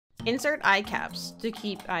Insert eye caps to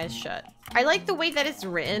keep eyes shut. I like the way that it's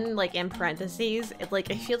written, like in parentheses. It like,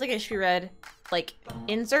 I feel like it should be read like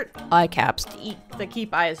insert eye caps to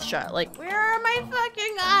keep eyes shut. Like, where are my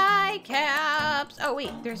fucking eye caps? Oh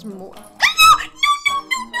wait, there's more. No!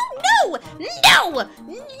 No! No!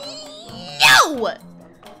 No!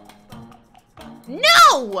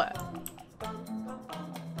 No!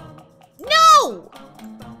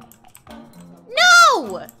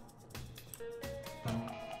 No!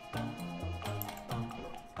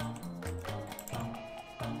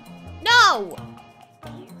 No!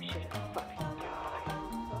 You should fucking die.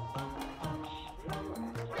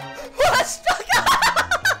 What?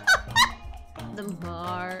 The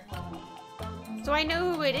mark. So I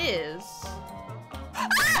know who it is.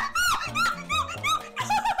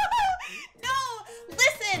 No!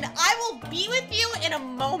 Listen, I will be with you in a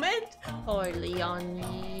moment. Oh,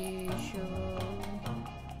 Leonisha.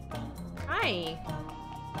 Hi.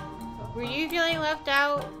 Were you feeling left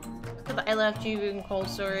out? Because I left you in cold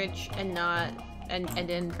storage and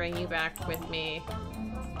didn't bring you back with me.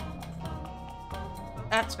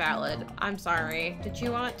 That's valid. I'm sorry. Did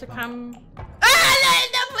you want to come?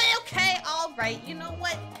 Okay, all right. You know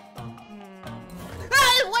what?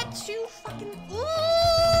 What you fucking? Ooh!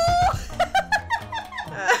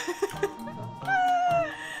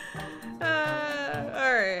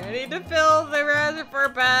 Alright, I need to fill the reservoir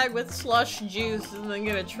bag with slush juice and then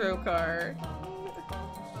get a trocar.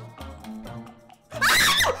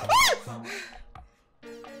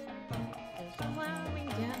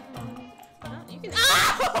 You can.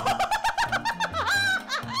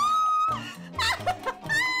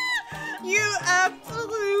 You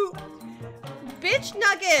absolute bitch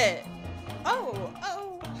nugget! Oh,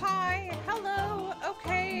 hi, hello,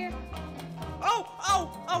 okay. Oh.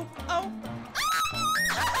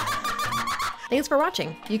 Thanks for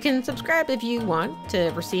watching. You can subscribe if you want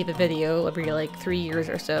to receive a video every like 3 years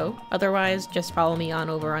or so. Otherwise, just follow me on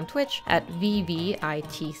over on Twitch at vvitcheri.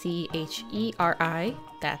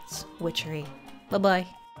 That's Witchery. Bye-bye.